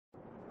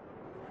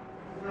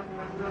Hi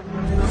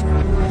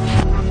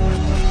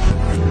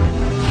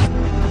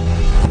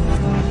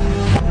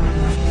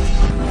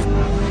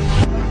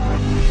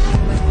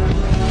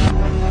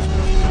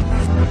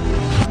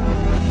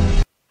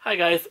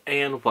guys,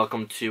 and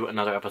welcome to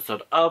another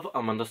episode of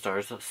Among the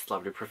Stars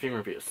Celebrity Perfume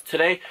Reviews.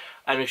 Today,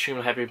 I'm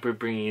extremely happy to be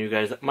bringing you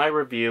guys my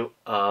review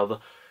of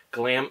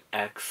Glam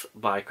X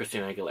by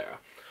Christina Aguilera.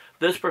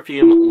 This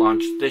perfume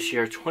launched this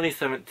year,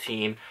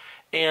 2017,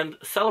 and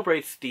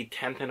celebrates the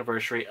 10th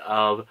anniversary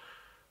of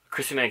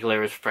Christina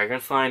Aguilera's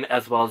fragrance line,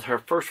 as well as her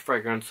first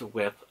fragrance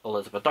with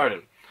Elizabeth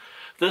Arden.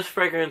 This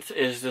fragrance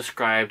is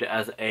described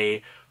as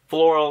a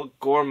floral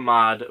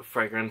gourmand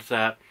fragrance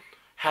that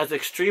has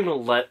extreme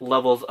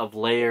levels of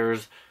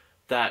layers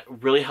that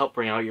really help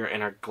bring out your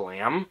inner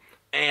glam.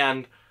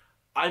 And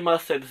I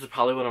must say this is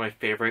probably one of my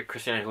favorite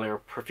Christina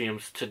Aguilera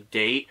perfumes to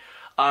date.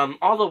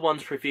 All the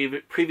ones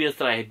previous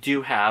that I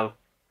do have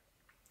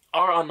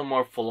are on the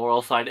more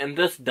floral side, and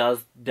this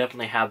does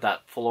definitely have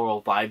that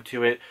floral vibe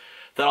to it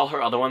that all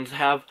her other ones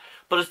have.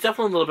 But it's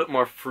definitely a little bit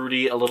more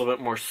fruity, a little bit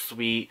more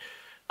sweet,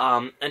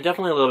 and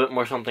definitely a little bit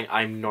more something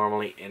I'm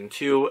normally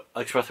into,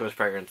 especially with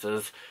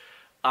fragrances.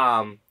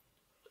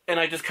 And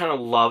I just kind of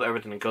love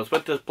everything that goes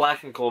with this.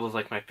 Black and gold is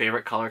like my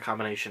favorite color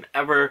combination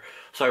ever,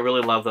 so I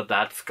really love that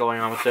that's going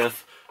on with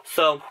this.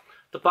 So,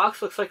 the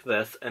box looks like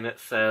this, and it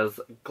says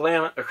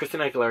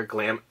Christina Aguilera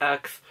Glam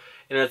X,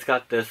 and it's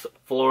got this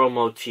floral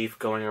motif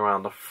going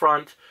around the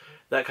front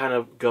that kind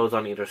of goes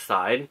on either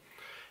side.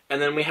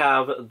 And then we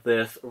have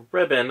this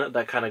ribbon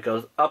that kind of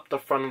goes up the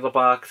front of the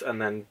box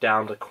and then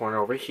down the corner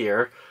over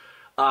here.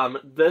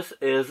 This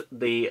is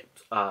the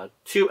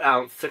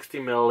 2-ounce,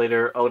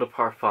 60ml Eau de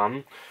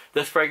Parfum.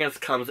 This fragrance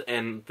comes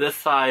in this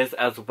size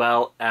as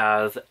well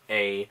as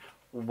a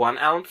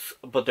 1-ounce,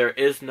 but there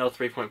is no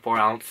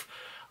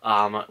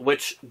 3.4-ounce,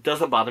 which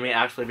doesn't bother me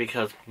actually,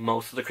 because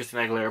most of the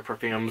Christina Aguilera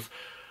perfumes,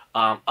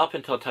 up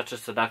until Touch of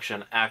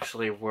Seduction,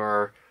 actually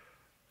were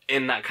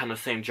in that kind of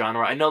same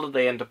genre. I know that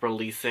they end up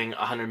releasing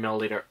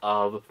 100ml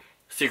of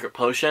Secret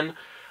Potion,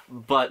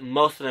 but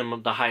most of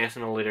them, the highest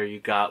milliliter you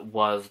got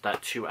was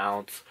that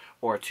 2-ounce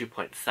or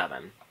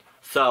 2.7.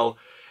 So,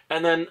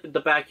 and then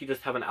the back you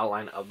just have an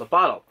outline of the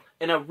bottle.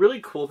 And a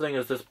really cool thing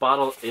is this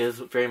bottle is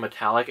very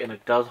metallic, and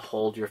it does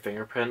hold your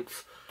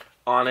fingerprints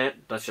on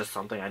it. That's just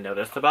something I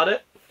noticed about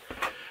it.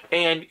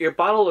 And your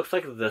bottle looks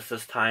like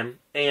this time,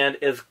 and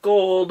is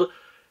gold,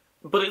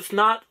 but it's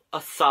not a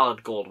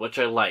solid gold, which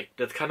I like.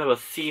 It's kind of a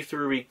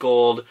see-through-y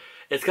gold.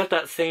 It's got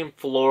that same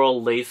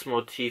floral lace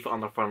motif on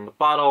the front of the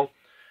bottle.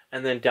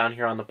 And then down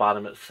here on the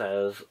bottom it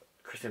says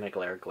Christina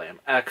Aguilera Glam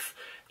X.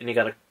 And you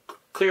got a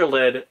clear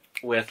lid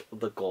with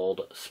the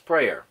gold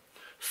sprayer.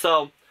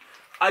 So,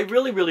 I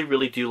really, really,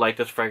 really do like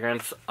this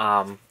fragrance.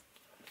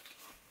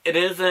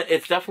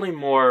 It's definitely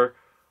more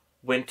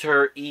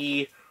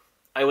winter-y,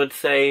 I would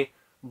say.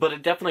 But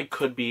it definitely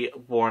could be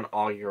worn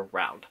all year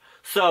round.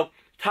 So,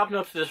 top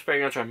notes of this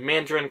fragrance are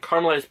mandarin,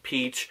 caramelized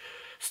peach,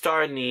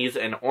 star anise,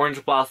 and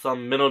orange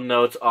blossom. Middle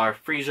notes are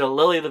freesia,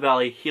 lily of the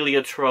valley,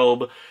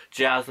 heliotrope,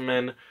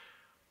 jasmine,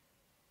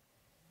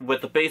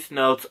 with the base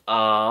notes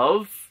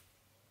of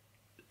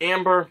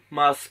amber,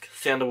 musk,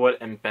 sandalwood,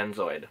 and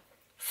benzoid.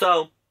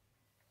 So,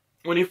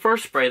 when you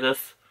first spray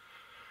this,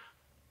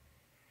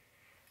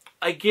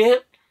 I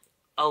get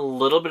a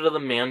little bit of the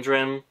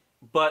mandarin,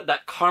 but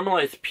that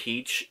caramelized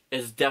peach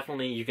is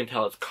definitely, you can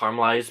tell it's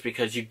caramelized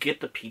because you get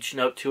the peach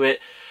note to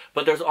it,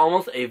 but there's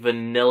almost a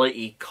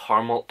vanilla-y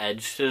caramel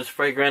edge to this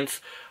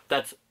fragrance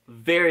that's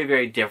very,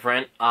 very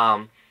different,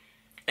 and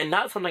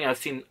not something I've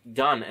seen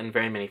done in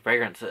very many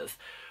fragrances.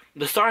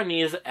 The star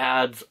anise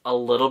adds a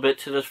little bit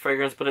to this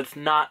fragrance, but it's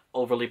not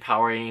overly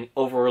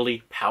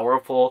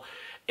powerful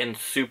and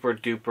super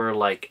duper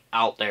like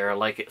out there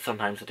like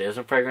sometimes it is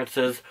in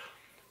fragrances.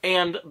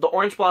 And the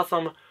orange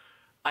blossom,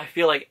 I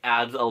feel like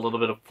adds a little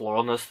bit of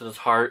floralness to this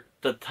heart,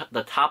 the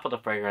top of the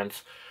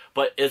fragrance,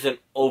 but isn't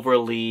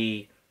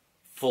overly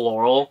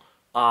floral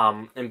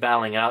in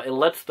battling out. It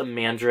lets the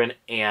mandarin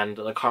and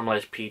the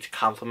caramelized peach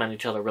complement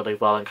each other really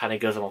well and kind of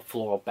gives them a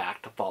floral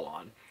back to fall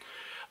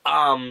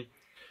on.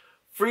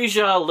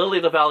 Freesia, lily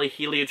of the valley,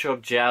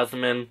 heliotrope,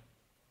 jasmine.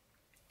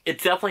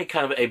 It's definitely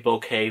kind of a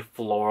bouquet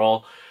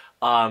floral.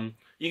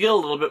 You get a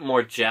little bit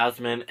more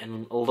jasmine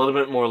and a little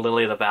bit more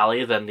lily of the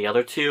valley than the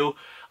other two.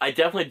 I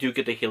definitely do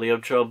get the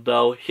heliotrope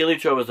though.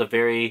 Heliotrope is a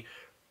very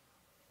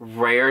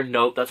rare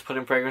note that's put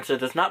in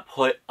fragrances. It's not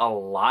put a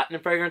lot in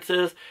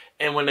fragrances,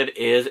 and when it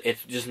is, it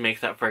just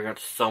makes that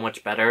fragrance so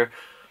much better.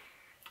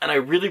 And I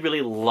really,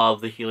 really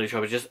love the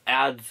heliotrope. It just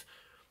adds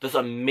this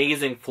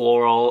amazing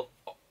floral,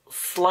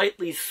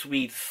 slightly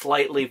sweet,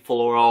 slightly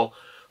floral,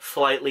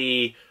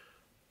 slightly...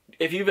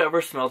 If you've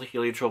ever smelled a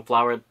heliotrope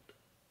flower,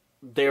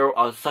 they're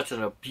such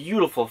a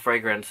beautiful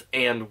fragrance,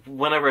 and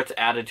whenever it's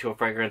added to a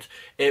fragrance,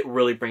 it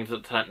really brings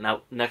it to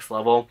that next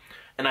level.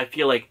 And I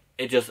feel like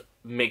it just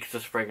makes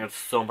this fragrance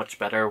so much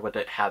better with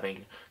it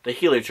having the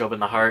heliotrope in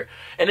the heart.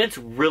 And it's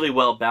really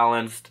well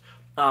balanced.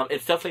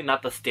 It's definitely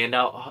not the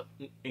standout,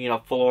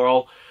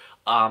 floral.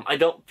 I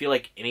don't feel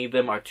like any of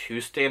them are too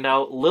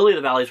standout. Lily of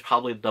the Valley is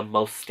probably the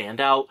most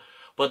standout,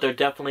 but they're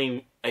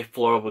definitely a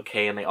floral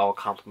bouquet and they all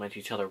complement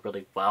each other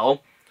really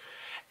well.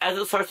 As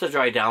it starts to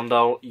dry down,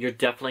 though, you're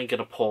definitely going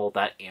to pull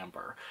that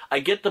amber. I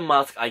get the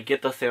musk, I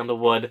get the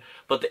sandalwood,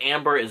 but the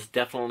amber is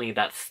definitely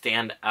that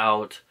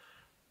standout,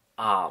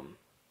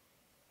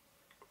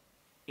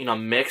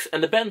 mix,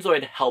 and the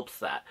benzoid helps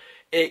that.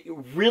 It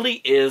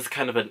really is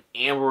kind of an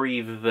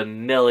ambery,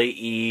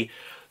 vanilla-y,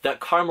 that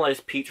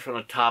caramelized peach from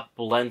the top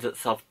blends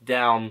itself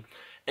down,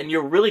 and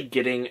you're really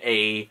getting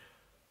a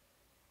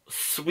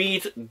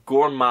sweet,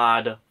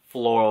 gourmand,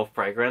 floral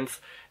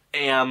fragrance,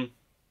 and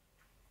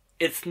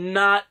it's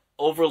not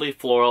overly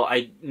floral.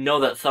 I know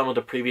that some of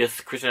the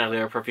previous Christina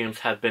Aguilera perfumes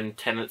have been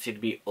tendency to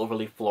be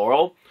overly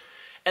floral,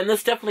 and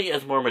this definitely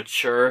is more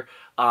mature,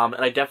 and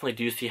I definitely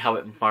do see how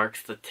it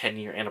marks the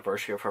 10-year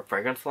anniversary of her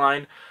fragrance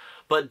line,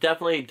 but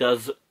definitely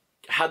does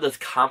have this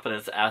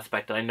confidence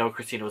aspect that I know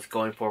Christina was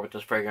going for with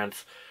this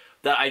fragrance,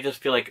 that I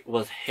just feel like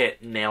was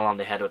hit nail on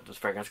the head with this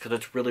fragrance, because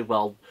it's really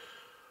well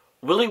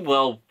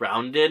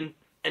rounded.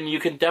 And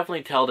you can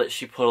definitely tell that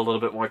she put a little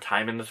bit more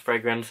time in this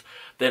fragrance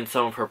than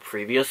some of her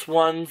previous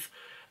ones.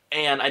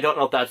 And I don't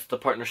know if that's the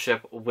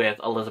partnership with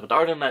Elizabeth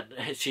Arden that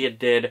she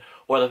did,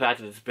 or the fact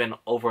that it's been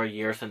over a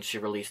year since she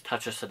released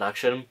Touch of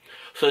Seduction.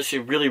 So she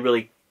really,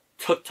 really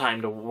took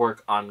time to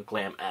work on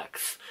Glam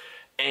X.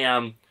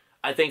 And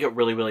I think it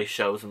really, really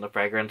shows in the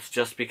fragrance,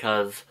 just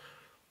because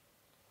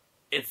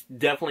it's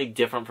definitely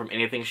different from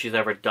anything she's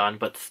ever done,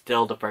 but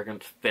still the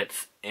fragrance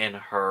fits in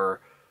her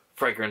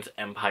fragrance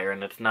empire,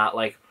 and it's not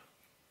like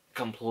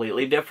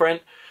completely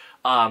different,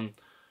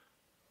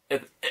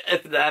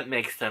 if that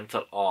makes sense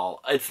at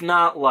all. It's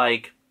not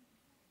like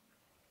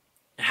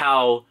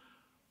how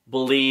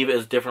Believe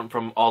is different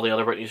from all the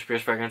other Britney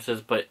Spears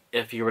fragrances, but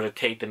if you were to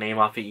take the name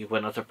off it, you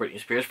wouldn't have a Britney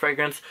Spears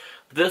fragrance.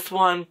 This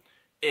one,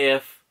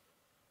 if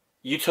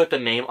you took the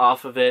name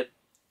off of it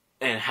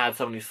and had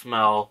somebody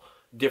smell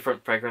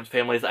different fragrance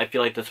families, I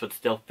feel like this would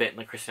still fit in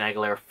the Christina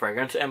Aguilera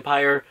fragrance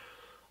empire.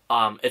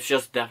 It's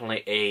just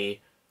definitely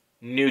a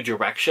new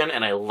direction,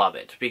 and I love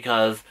it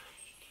because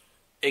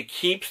it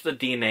keeps the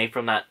DNA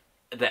from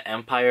the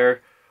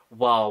empire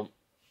while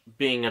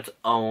being its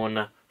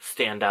own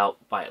standout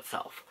by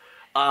itself.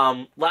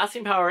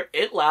 Lasting power,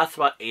 it lasts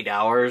about 8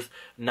 hours.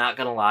 Not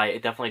gonna lie,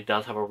 it definitely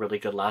does have a really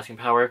good lasting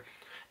power,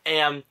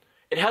 and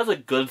it has a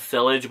good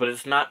sillage, but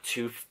it's not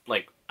too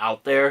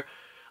out there.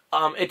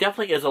 It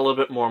definitely is a little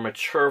bit more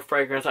mature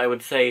fragrance. I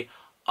would say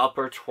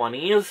upper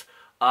 20s.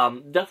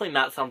 Definitely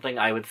not something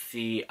I would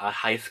see a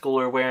high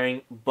schooler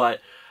wearing,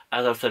 but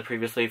as I've said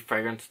previously,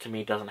 fragrance to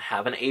me doesn't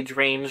have an age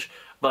range,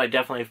 but I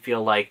definitely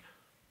feel like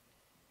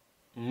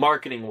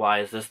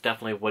marketing-wise, this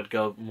definitely would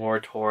go more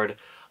toward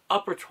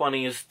upper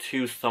 20s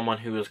to someone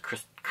who is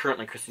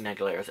currently Christina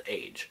Aguilera's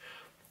age.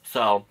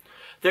 So,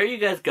 there you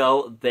guys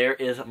go. There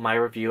is my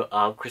review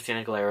of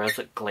Christina Aguilera's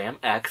Glam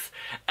X.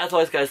 As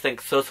always, guys,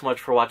 thanks so much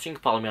for watching.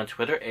 Follow me on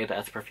Twitter,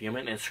 @Perfume,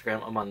 and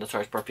Instagram, Among the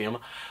Stars Perfume.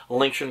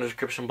 Links are in the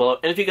description below.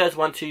 And if you guys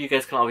want to, you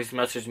guys can always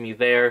message me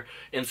there,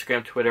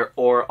 Instagram, Twitter,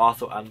 or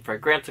also on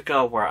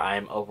Fragrantica, where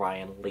I'm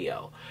Orion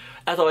Leo.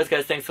 As always,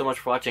 guys, thanks so much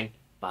for watching.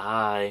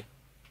 Bye.